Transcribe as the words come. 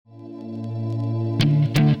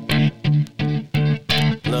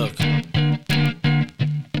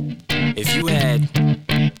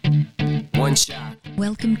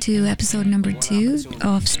welcome to episode number 2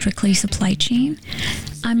 of Strictly Supply Chain.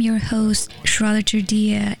 I'm your host, Shraddha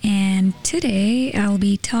Churdia, and today I'll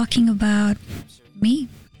be talking about me.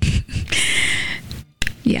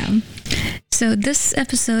 So this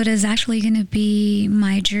episode is actually going to be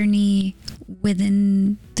my journey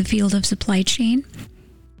within the field of supply chain.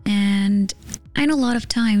 And I know a lot of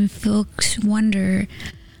time folks wonder,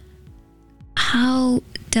 how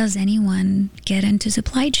does anyone get into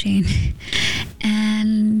supply chain?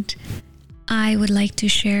 And I would like to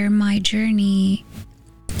share my journey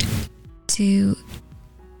to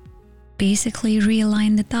basically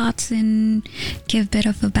realign the thoughts and give a bit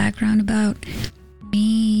of a background about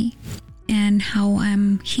me and how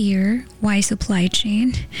I'm here, why supply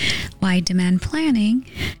chain, why demand planning,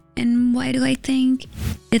 and why do I think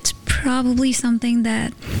it's probably something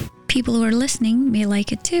that people who are listening may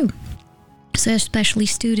like it too. So especially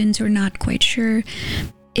students who are not quite sure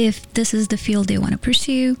if this is the field they want to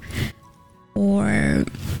pursue or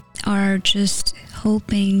are just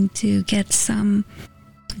hoping to get some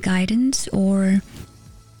guidance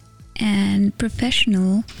and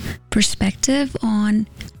professional perspective on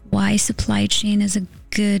why supply chain is a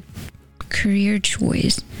good career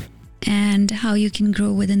choice and how you can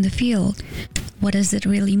grow within the field. What does it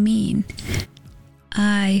really mean?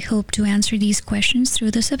 I hope to answer these questions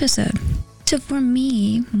through this episode. So for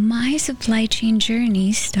me, my supply chain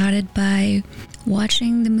journey started by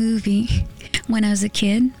watching the movie when I was a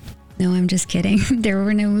kid. No, I'm just kidding. There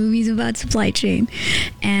were no movies about supply chain.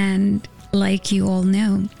 And like you all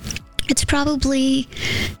know, it's probably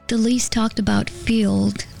the least talked about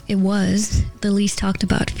field. It was the least talked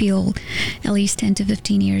about field at least 10 to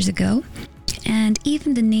 15 years ago. And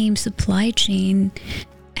even the name supply chain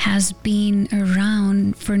has been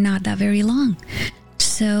around for not that very long.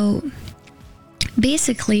 So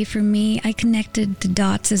basically, for me, I connected the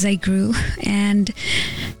dots as I grew, and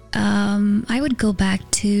I would go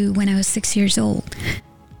back to when I was 6 years old.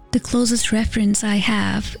 The closest reference I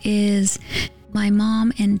have is my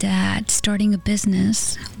mom and dad starting a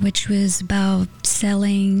business, which was about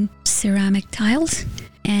selling ceramic tiles,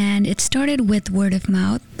 and it started with word of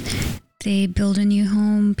mouth. They built a new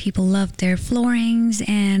home, people loved their floorings,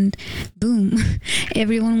 and boom,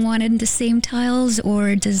 everyone wanted the same tiles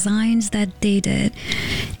or designs that they did.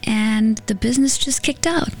 And the business just kicked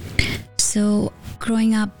out. So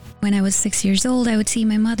growing up, when I was 6 years old, I would see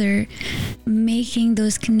my mother making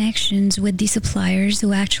those connections with the suppliers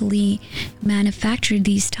who actually manufactured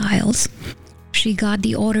these tiles. She got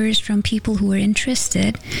the orders from people who were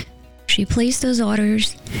interested. She placed those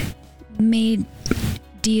orders, made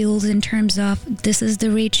deals in terms of this is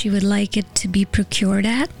the rate she would like it to be procured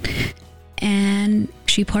at, and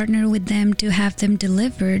she partnered with them to have them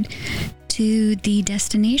delivered to the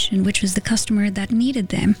destination, which was the customer that needed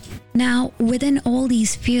them. Now, within all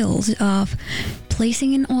these fields of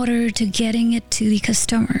placing an order to getting it to the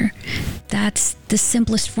customer, that's the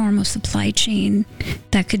simplest form of supply chain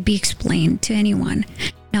that could be explained to anyone.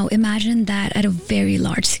 Now, imagine that at a very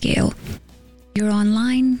large scale. You're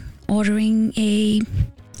online ordering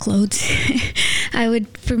clothes.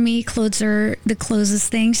 For me, clothes are the closest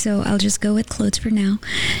thing, so I'll just go with clothes for now.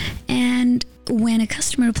 And when a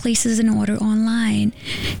customer places an order online,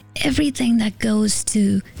 everything that goes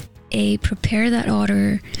to prepare that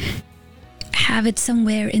order, have it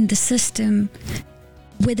somewhere in the system.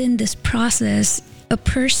 Within this process, a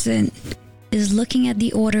person is looking at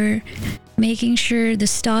the order, making sure the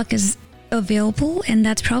stock is available, and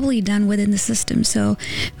that's probably done within the system. So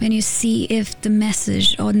when you see if the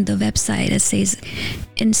message on the website it says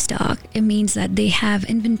in stock, it means that they have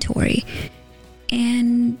inventory.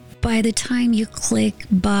 And by the time you click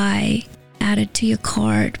buy, add it to your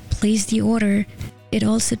cart, place the order, it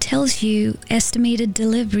also tells you estimated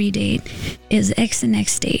delivery date is X and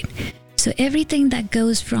X date. So everything that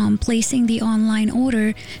goes from placing the online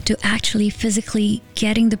order to actually physically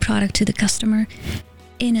getting the product to the customer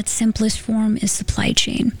in its simplest form is supply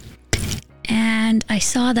chain. And I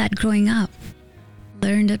saw that growing up,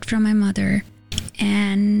 learned it from my mother,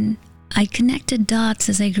 and I connected dots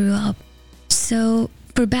as I grew up. So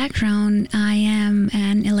for background, I am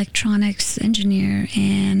an electronics engineer,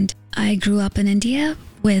 and I grew up in India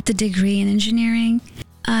with a degree in engineering.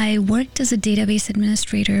 I worked as a database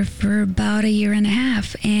administrator for about a year and a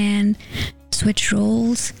half and switched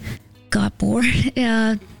roles, got bored,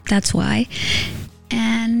 that's why.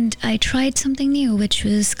 And I tried something new, which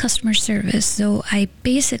was customer service. So I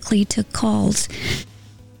basically took calls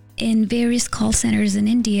in various call centers in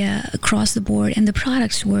India across the board, and the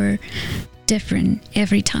products were different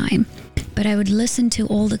every time. but I would listen to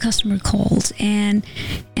all the customer calls and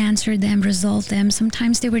answer them, resolve them.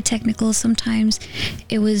 Sometimes they were technical, sometimes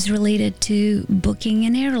it was related to booking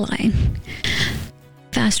an airline.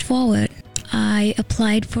 Fast forward, I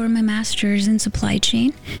applied for my master's in supply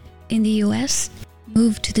chain in the US,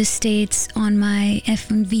 moved to the States on my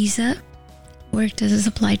F1 visa, worked as a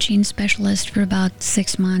supply chain specialist for about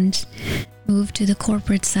 6 months, moved to the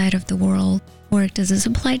corporate side of the world, worked as a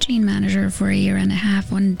supply chain manager for a year and a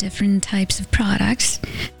half on different types of products.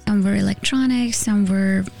 Some were electronics, some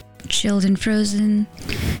were chilled and frozen.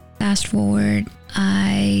 Fast forward,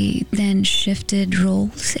 I then shifted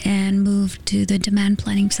roles and moved to the demand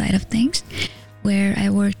planning side of things, where I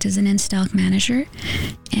worked as an in-stock manager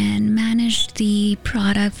and managed the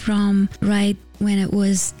product from right when it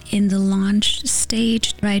was in the launch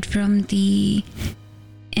stage, right from the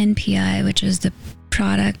NPI, which is the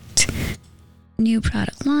new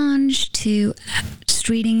product launch, to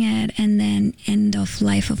streeting it, and then end of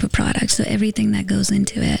life of a product. So everything that goes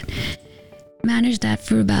into it. Managed that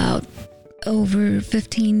for about over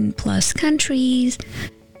 15 plus countries.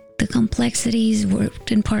 The complexities, worked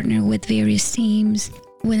and partnered with various teams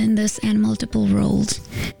within this and multiple roles.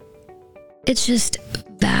 It's just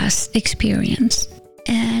vast experience.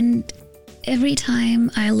 And every time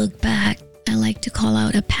I look back, I like to call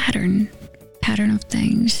out a pattern of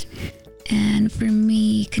things. And for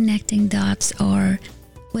me, connecting dots are,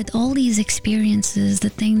 with all these experiences, the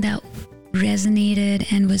thing that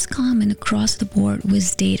resonated and was common across the board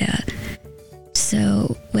was data.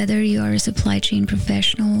 So whether you are a supply chain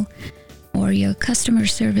professional or you're a customer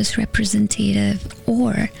service representative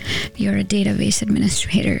or you're a database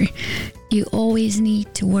administrator, you always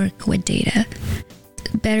need to work with data.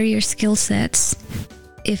 Better your skill sets.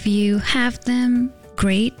 If you have them,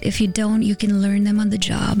 great. If you don't, you can learn them on the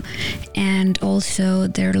job. And also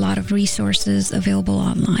there are a lot of resources available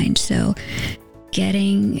online. So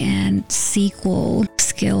getting an SQL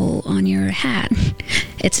skill on your hat,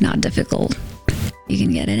 it's not difficult. You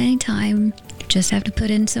can get it anytime, just have to put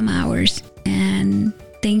in some hours. And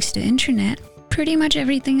thanks to internet, pretty much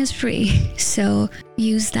everything is free. So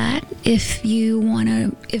use that if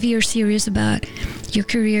you're serious about your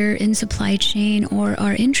career in supply chain or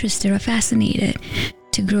are interested or fascinated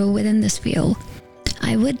to grow within this field.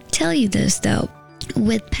 I would tell you this though,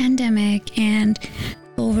 with pandemic and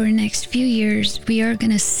over the next few years, we are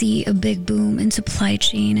going to see a big boom in supply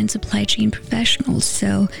chain and supply chain professionals.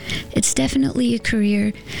 So it's definitely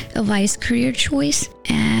a wise career choice.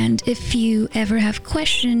 And if you ever have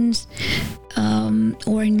questions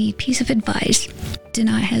or need piece of advice, do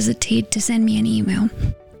not hesitate to send me an email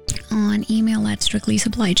on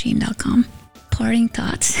email@strictlysupplychain.com. Parting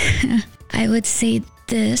thoughts. I would say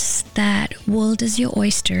this, that world is your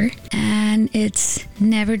oyster and it's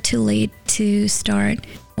never too late to start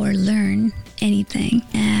or learn anything.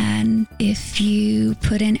 And if you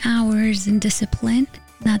put in hours and discipline,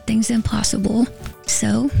 nothing's impossible.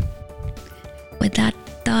 So with that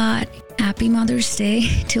thought, happy Mother's Day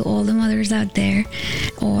to all the mothers out there,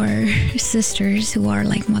 or sisters who are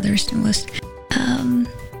like mothers to most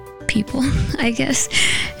people, I guess.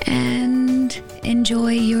 And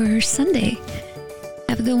enjoy your Sunday.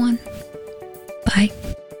 Have a good one. Bye.